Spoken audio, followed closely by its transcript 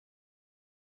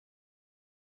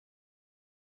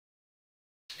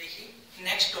देखिए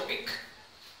next topic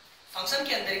function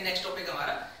के अंदर ही नेक्स्ट टॉपिक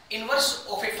हमारा inverse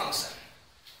of a function.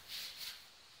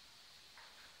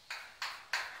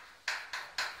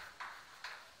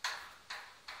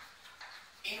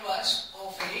 Inverse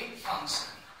of a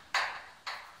function,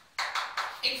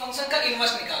 एक फंक्शन का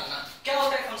इनवर्स निकालना। क्या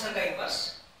होता है फंक्शन का इनवर्स?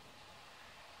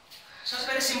 सबसे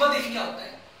पहले सिंबल देखिए क्या होता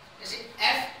है। जैसे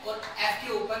f और f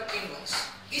के ऊपर इनवर्स,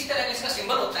 इस तरह का इसका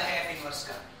सिंबल होता है f इनवर्स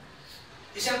का,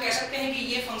 जिसे हम कह सकते हैं कि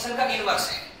ये फंक्शन का इनवर्स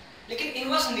है। लेकिन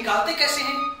इनवर्स निकालते कैसे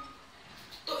हैं?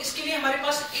 तो इसके लिए हमारे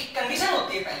पास एक कंडीशन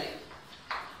होती है पहले,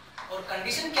 और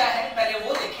कंडीशन क्या है पहले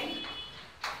वो देखें।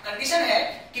 कंडीशन है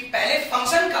कि पहले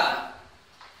फंक्शन का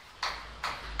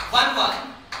 1 1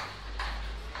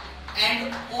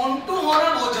 एंड ऑन टू होना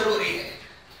बहुत जरूरी है।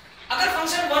 अगर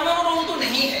फंक्शन 1 1 और ऑन टू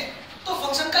नहीं है तो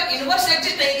फंक्शन का इनवर्स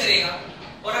एग्जिस्ट नहीं करेगा,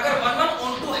 और अगर 1 1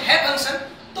 ऑन टू है फंक्शन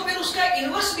तो फिर उसका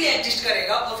इनवर्स भी एग्जिस्ट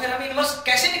करेगा। और फिर हम इनवर्स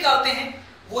कैसे निकालते हैं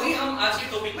वही हम आज के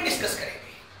टॉपिक में डिस्कस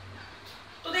करेंगे।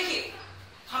 तो देखिए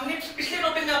हमने पिछले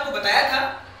टॉपिक में आपको बताया था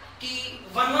कि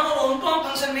 1 1 और ऑन टू हम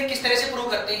फंक्शन में किस तरह से प्रूव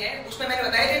करते हैं। उसमें मैंने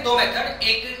बताया थे दो मेथड,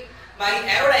 एक बाय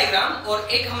एरो डायग्राम और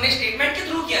एक हमने स्टेटमेंट के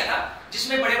थ्रू किया था,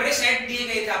 जिसमें बड़े बड़े सेट दिए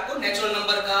गए थे आपको, नेचुरल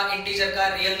नंबर का, इंटीजर का,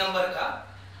 रियल नंबर का।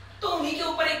 तो उन्हीं के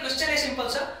ऊपर एक क्वेश्चन है सिंपल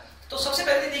सा। तो सबसे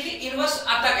पहले देखिए इनवर्स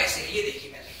आता कैसे है, ये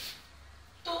देखिए पहले।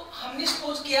 तो हमने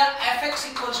सपोज किया fx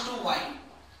इक्वल्स टू y,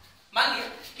 मान लिया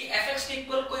कि fx के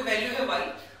इक्वल कोई वैल्यू है y।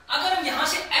 अगर हम यहां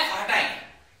से f हटाएं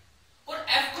और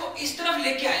f को इस तरफ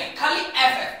लेके आए, खाली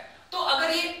f है, तो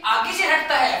अगर ये आगे से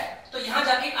हटता है तो यहां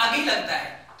जाके आगे ही लगता है,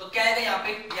 तो क्या आएगा यहाँ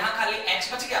पे, यहाँ खाली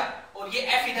x बच गया और ये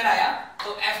f इधर आया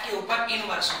तो f के ऊपर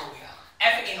इनवर्स हो गया,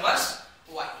 f इनवर्स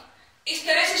y। इस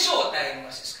तरह से शो होता है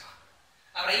इनवर्स इसका।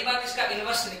 अब रही बात इसका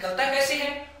इनवर्स निकलता कैसे है,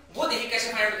 वो देखिए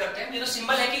कैसे फाइंड आउट करते हैं। ये जो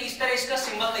सिंबल है कि इस तरह इसका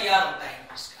सिंबल तैयार होता है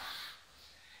इनवर्स का।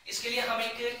 इसके लिए हम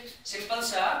एक सिंपल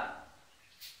सा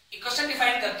इक्वेशन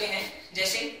डिफाइन करते हैं।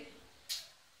 जैसे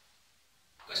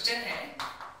क्वेश्चन है,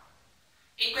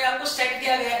 एक कोई आपको सेट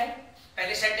दिया गया है,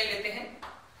 पहले सेट ले लेते हैं।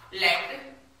 Late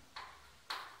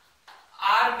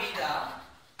R be the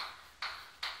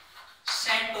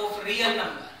set of real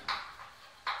number।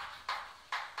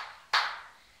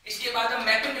 इसके बाद हम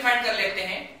मैपिंग डिफाइन कर लेते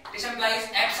हैं। This implies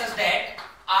f such that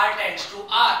R tends to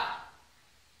R।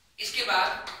 इसके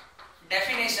बाद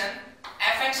definition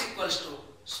fx equals to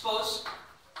suppose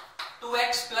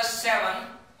 2x plus 7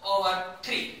 over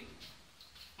 3।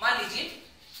 मान लीजिए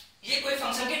ये कोई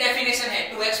फंक्शन की डेफिनेशन है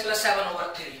 2x plus 7 over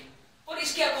 3, और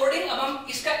इसके अकॉर्डिंग अब हम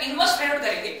इसका इनवर्स फाइंड आउट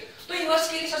करेंगे। तो इनवर्स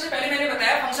के लिए सबसे पहले मैंने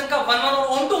बताया फंक्शन का 1 1 और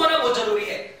ऑन टू होना बहुत जरूरी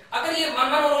है। अगर ये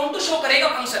 1 1 और ऑन टू शो करेगा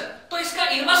फंक्शन तो इसका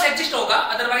इनवर्स एग्जिस्ट होगा,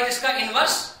 अदरवाइज इसका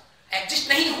इनवर्स एग्जिस्ट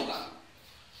नहीं होगा।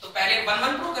 तो पहले 1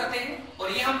 1 प्रूव करते हैं,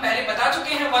 और ये हम पहले बता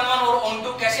चुके हैं 1 1 और ऑन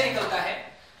टू कैसे निकलता है।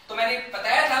 तो मैंने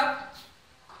बताया था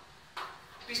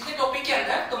पिछले टॉपिक के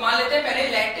अंदर। तो मान लेते हैं पहले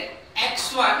late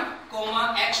x1,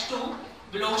 x2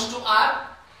 belongs to R।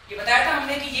 ये बताया था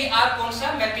हमने कि ये R कौन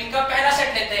सा, मैपिंग का पहला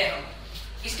सेट लेते हैं हम।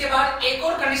 इसके बाद एक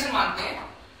और कंडीशन मानते हैं,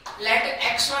 late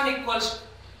x1 equals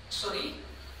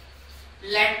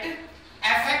late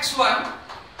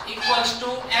fx1 equals to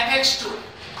fx2।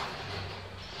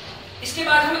 इसके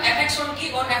बाद हम fx1 की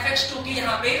और fx2 की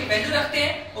यहाँ पे वैल्यू रखते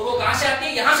हैं, और वो कहां से आती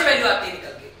है, यहां से वैल्यू आती है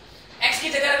निकल के। x की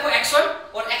जगह रखो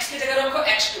x1 और x की जगह रखो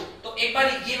x2। तो एक बार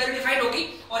ये वैल्यू डिफाइंड होगी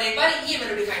और एक बार ये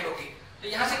वैल्यू डिफाइंड होगी। तो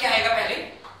यहां से क्या आएगा, पहले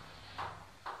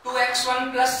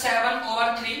 2x1 plus 7 over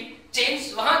 3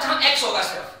 चेंज वहां जहां x होगा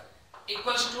सिर्फ,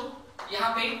 इक्वल्स टू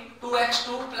यहां पे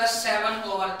 2x2 plus 7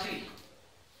 over 3।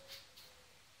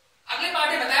 अगले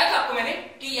पार्ट में बताया था आपको मैंने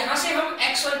कि यहां से हम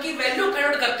x1 की वैल्यू फाइंड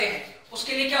आउट करते हैं।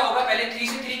 उसके लिए क्या होगा, पहले 3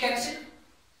 से 3 कैंसिल।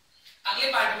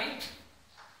 अगले पार्ट में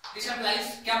दिस इंप्लाइज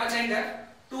क्या बचा इधर,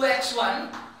 2x1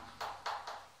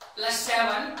 plus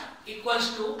 7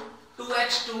 equals to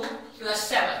 2x2 plus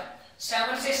 7।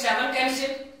 7 से 7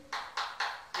 कैंसिल,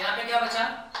 यहां पे क्या बचा,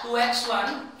 2x1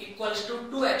 इक्वल्स टू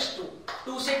 2x2,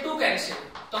 2 से 2 कैंसिल।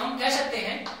 तो हम कह सकते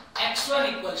हैं x1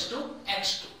 इक्वल्स टू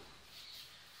x2।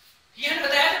 ये हमने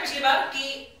बताया था पिछली बार कि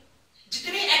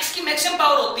जितनी x की मैक्सिमम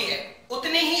पावर होती है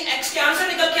उतने ही x के आंसर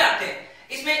निकल के आते हैं।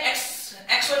 इसमें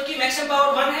x1 की मैक्सिमम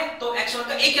पावर 1 है, तो x1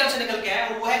 का एक आंसर निकल के आया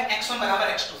और वो है x1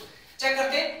 बराबर x2। चेक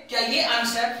करते हैं क्या ये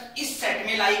आंसर इस सेट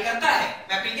में लाई करता है,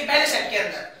 मैपिंग के पहले सेट के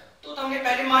अंदर। तो हमने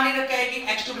पहले मान ही रखा है कि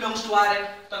x2 बिलोंग्स टू R है,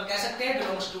 तो हम कह सकते हैं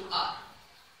बिलोंग्स टू R।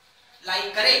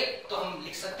 लाइक करे तो हम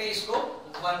लिख सकते हैं इसको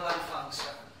 1 1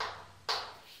 फंक्शन।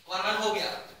 1 1 हो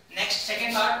गया। Next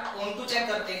second part on to check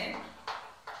करते हैं।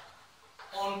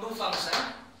 On to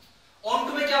function, on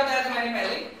to में क्या बताया था मैंने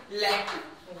पहले, late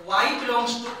y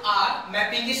belongs to R,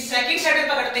 mapping की सेकंड सेट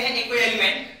पकड़ते हैं एक कोई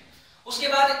एलिमेंट। उसके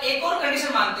बाद एक और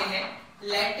कंडीशन मानते हैं,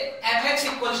 late fx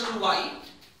equals to y,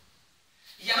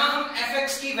 यहां हम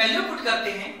fx की वैल्यू पुट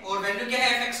करते हैं और वैल्यू क्या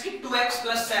है fx की 2x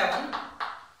 + 7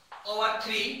 over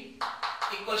 3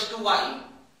 equals to y।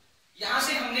 यहां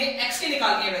से हमने x की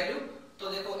निकालनी है वैल्यू, तो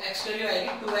देखो x वैल्यू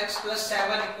आएगी 2x +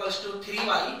 7 इक्वल्स टू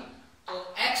 3y, तो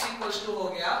x इक्वल्स टू हो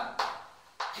गया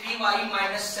 3y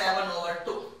 - 7 over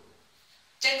 2।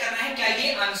 चेक करना है क्या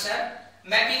ये आंसर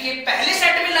मैपिंग के पहले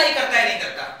सेट में लाई करता है नहीं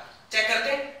करता, चेक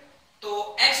करते हैं। तो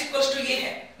x इक्वल्स टू ये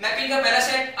है मैपिंग का पहला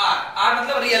सेट r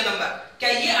मतलब रियल नंबर, क्या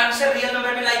ये आंसर रियल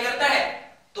नंबर में लाई करता है?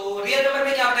 तो रियल नंबर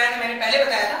में क्या बताया था, मैंने पहले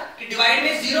बताया था कि डिवाइड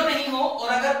में 0 नहीं हो और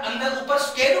अगर अंदर ऊपर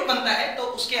स्क्वायर रूट बनता है तो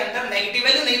उसके अंदर नेगेटिव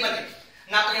वैल्यू नहीं बनेगी,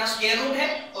 ना तो यहाँ स्क्वायर रूट है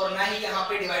और ना ही यहाँ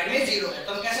पे डिवाइड में 0 है,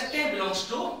 तो हम कह सकते हैं बिलोंग्स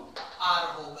टू r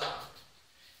होगा।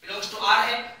 बिलोंग्स टू r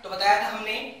है तो बताया था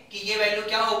हमने कि ये वैल्यू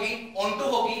क्या होगी, ऑन टू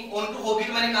होगी। ऑन टू होगी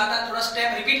तो मैंने कहा था थोड़ा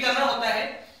स्टेप रिपीट करना होता है।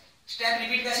 स्टेप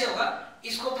रिपीट कैसे होगा,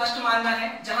 इसको फर्स्ट मानना है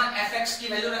जहां fx की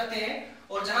वैल्यू रखते हैं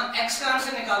और जहां x का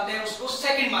आंसर निकालते हैं उसको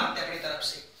सेकंड मानते हैं अपनी तरफ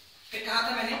से। फिर कहा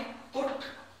था मैंने put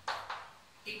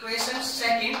equation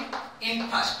second in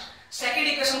first, second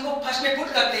equation को फर्स्ट में पुट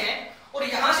करते हैं और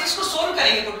यहां से इसको सोल्व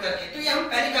करेंगे पुट करके, तो ये हम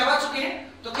पहले करवा चुके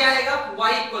हैं। तो क्या आएगा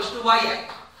y इक्वल्स टू y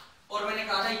आएगा और मैंने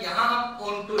कहा था यहां हम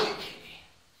ऑन टू लिखेंगे।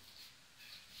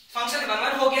 फंक्शन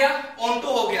 1 हो गया, ऑन टू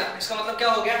हो गया, इसका मतलब क्या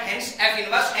हो गया, hence f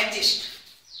inverse adjust,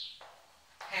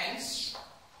 hence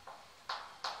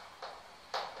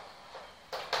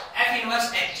f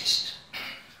inverse adjust.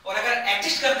 और अगर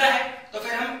एडजस्ट करता है तो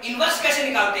फिर हम इनवर्स कैसे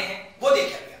निकालते हैं वो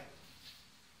देखा गया।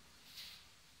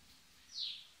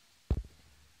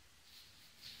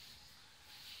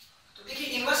 तो देखिए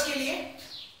इनवर्स के लिए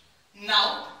नाउ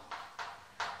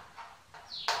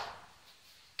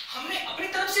हमने अपनी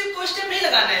तरफ से कोई स्टेप नहीं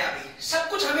लगाना है, अभी सब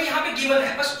कुछ हमें यहाँ पे गिवन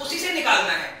है, बस उसी से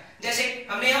निकालना है। जैसे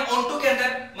हमने यहाँ ऑन टू के अंदर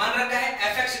मान रखा है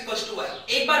fx इक्वल्स टू y,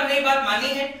 एक बार नई बात मानी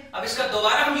है, अब इसका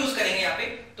दोबारा हम यूज करेंगे यहाँ पे,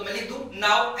 तो मैं लिख दूं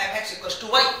now fx equals to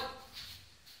y,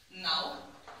 now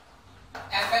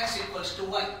fx equals to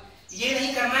y। ये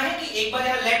नहीं करना है कि एक बार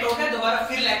यहाँ लेट हो गया दोबारा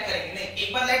फिर लेट करेंगे, नहीं,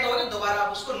 एक बार लेट हो गया दोबारा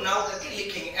आप उसको नाउ करके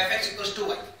लिखेंगे fx इक्वल्स टू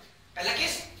y, पहला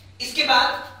केस। इसके बाद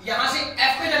यहां से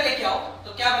f को इधर लेके आओ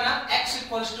तो क्या बना x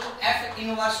equals to f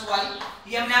inverse y,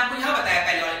 ये हमने आपको यहां बताया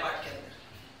पहले वाले पार्ट के अंदर।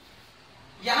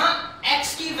 यहां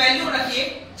x की वैल्यू रखिए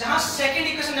जहां सेकंड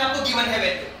इक्वेशन में आपको गिवन है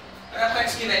वैल्यू, रखो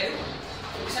x की वैल्यू,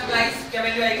 इस एम्प्लाइज क्या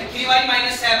वैल्यू आएगी 3y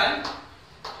 - 7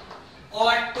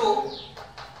 और 2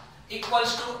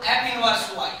 equals to f inverse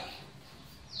y।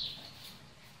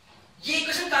 ये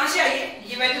इक्वेशन कहां से आई है,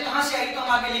 ये वैल्यू कहां से आई, तो हम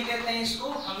आगे लिख देते हैं इसको।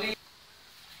 हमने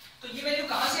तो ये वैल्यू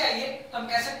कहां से आई है, तो हम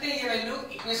कह सकते हैं ये वैल्यू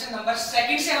इक्वेशन नंबर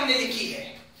सेकंड से हमने लिखी है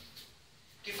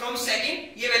कि फ्रॉम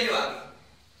सेकंड ये वैल्यू आ गई।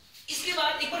 इसके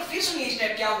बाद एक बार फिर सुनिए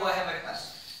स्टेप क्या हुआ है हमारे पास।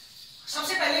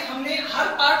 सबसे पहले हमने हर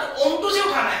पार्ट ऑन टू से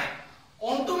उठाना है।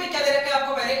 ऑन टू में क्या दे रखा है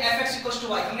आपको, पहले fx इक्वल्स टू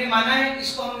y हमने माना है,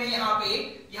 इसको हमने यहाँ पे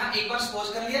एक बार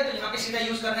सपोज कर लिया, तो यहाँ पे सीधा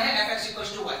यूज करना है fx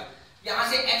इक्वल्स टू y। यहां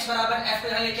से x बराबर f को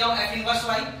यहां लेके आओ f इनवर्स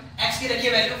y, x की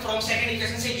रखिए वैल्यू फ्रॉम सेकंड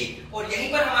इक्वेशन से ये, और यहीं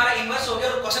पर हमारा इनवर्स हो गया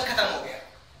और क्वेश्चन खत्म हो गया।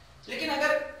 लेकिन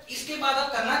अगर इसके बाद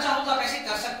आप करना चाहो तो आप ऐसे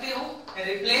कर सकते हो,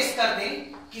 रिप्लेस कर दें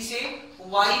किसे,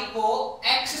 y को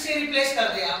x से रिप्लेस कर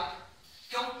दे आप।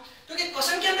 क्यों, क्योंकि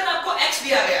क्वेश्चन के अंदर आपको x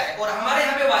दिया गया है और हमारे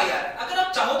यहाँ पे y आ रहा है। अगर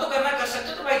आप चाहो तो करना कर सकते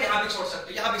हो, तो भाई यहाँ भी छोड़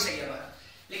सकते हो, यहाँ भी सही है हमारा।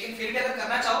 लेकिन फिर भी अगर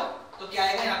करना चाहो तो क्या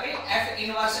आएगा यहाँ पे f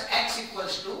inverse x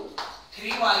equals to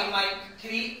 3x -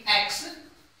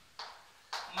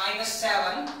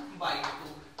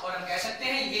 7/2, और हम कह सकते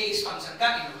हैं ये इस फंक्शन का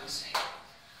इनवर्स है।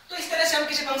 तो इस तरह से हम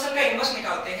किसी फंक्शन का इनवर्स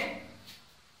निकालते हैं,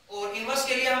 और इनवर्स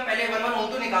के लिए हम पहले 1 1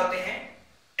 on 2 निकालते हैं।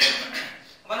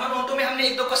 1 1 on 2 में हमने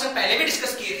एक दो क्वेश्चन पहले भी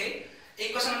डिस्कस किए थे,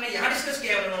 एक क्वेश्चन हमने यहाँ डिस्कस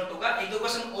किया 1 1 on 2 का, एक दो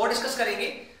क्वेश्चन और डिस्कस करेंगे,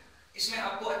 इसमें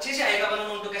आपको अच्छे से आएगा 1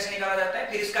 1 on 2 कैसे निकाला जाता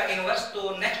है, फिर इसका इनवर्स।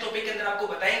 तो नेक्स्ट टॉपिक के अंदर आपको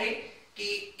बताएंगे कि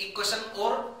एक क्वेश्चन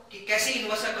और कि कैसे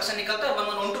इनवर्स का क्वेश्चन निकलता है, 1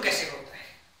 1 on 2 कैसे